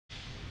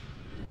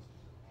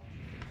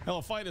Well,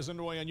 a fight is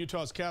underway on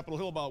Utah's Capitol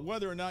Hill about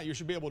whether or not you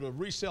should be able to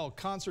resell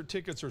concert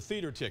tickets or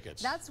theater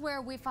tickets. That's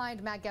where we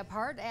find Matt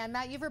Gephardt. And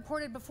Matt, you've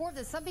reported before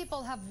that some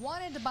people have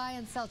wanted to buy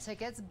and sell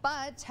tickets,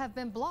 but have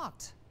been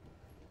blocked.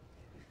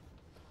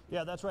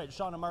 Yeah, that's right,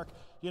 Sean and Mark.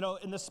 You know,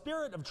 in the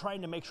spirit of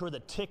trying to make sure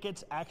that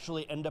tickets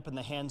actually end up in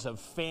the hands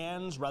of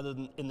fans rather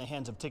than in the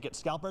hands of ticket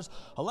scalpers,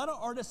 a lot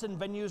of artists and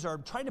venues are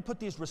trying to put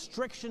these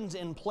restrictions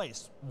in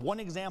place. One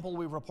example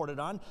we've reported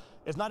on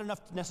is not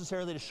enough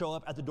necessarily to show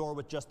up at the door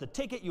with just the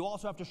ticket. You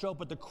also have to show up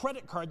with the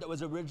credit card that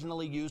was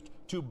originally used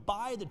to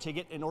buy the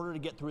ticket in order to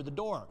get through the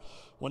door.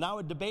 Well, now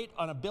a debate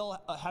on a bill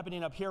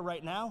happening up here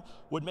right now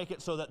would make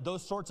it so that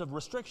those sorts of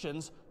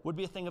restrictions would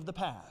be a thing of the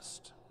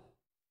past.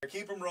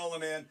 Keep them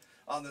rolling in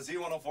on the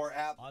Z104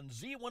 app. On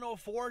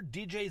Z104,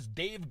 DJs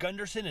Dave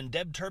Gunderson and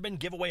Deb Turbin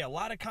give away a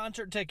lot of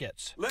concert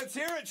tickets. Let's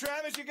hear it,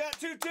 Travis. You got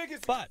 2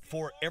 tickets. But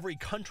for every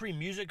country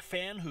music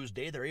fan whose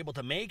day they're able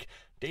to make,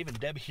 Dave and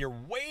Deb hear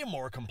way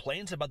more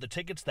complaints about the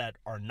tickets that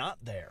are not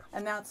there.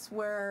 And that's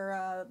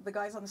where the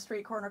guys on the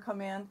street corner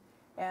come in.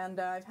 And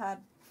I've had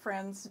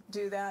friends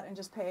do that and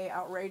just pay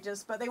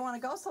outrageous, but they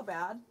want to go so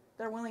bad.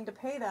 They're willing to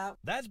pay that.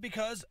 That's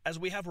because, as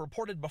we have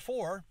reported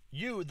before,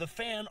 you, the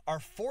fan, are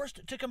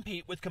forced to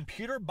compete with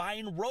computer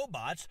buying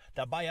robots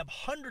that buy up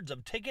hundreds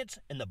of tickets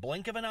in the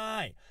blink of an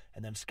eye.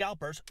 And then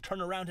scalpers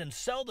turn around and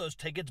sell those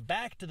tickets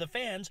back to the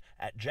fans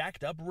at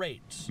jacked up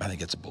rates. I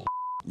think it's bull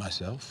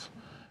myself.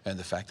 And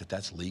the fact that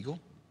that's legal,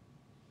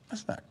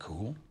 that's not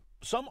cool.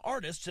 Some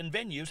artists and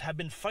venues have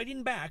been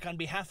fighting back on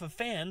behalf of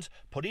fans,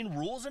 putting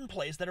rules in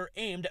place that are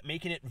aimed at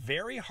making it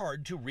very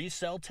hard to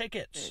resell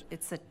tickets.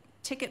 It's a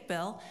ticket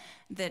bill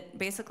that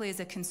basically is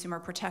a consumer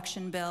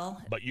protection bill.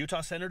 But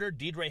Utah Senator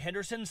Deidre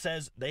Henderson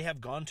says they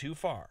have gone too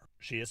far.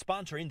 She is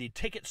sponsoring the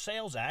Ticket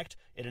Sales Act.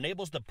 It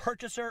enables the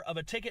purchaser of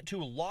a ticket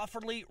to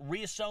lawfully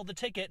resell the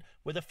ticket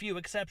with a few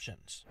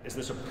exceptions. Is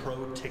this a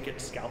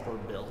pro-ticket scalper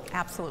bill?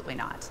 Absolutely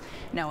not.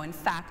 No, in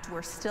fact,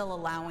 we're still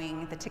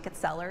allowing the ticket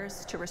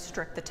sellers to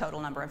restrict the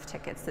total number of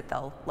tickets that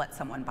they'll let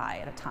someone buy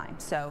at a time.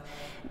 So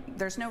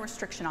there's no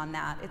restriction on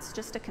that. It's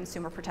just a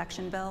consumer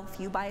protection bill. If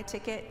you buy a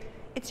ticket,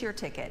 it's your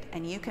ticket,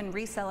 and you can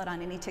resell it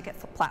on any ticket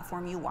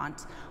platform you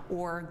want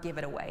or give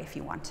it away if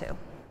you want to.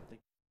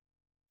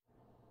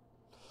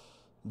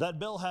 That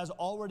bill has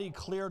already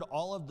cleared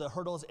all of the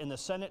hurdles in the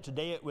Senate.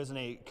 Today it was in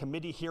a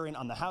committee hearing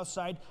on the House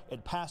side.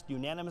 It passed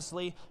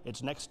unanimously.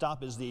 Its next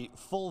stop is the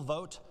full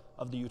vote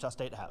of the Utah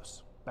State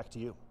House. Back to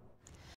you.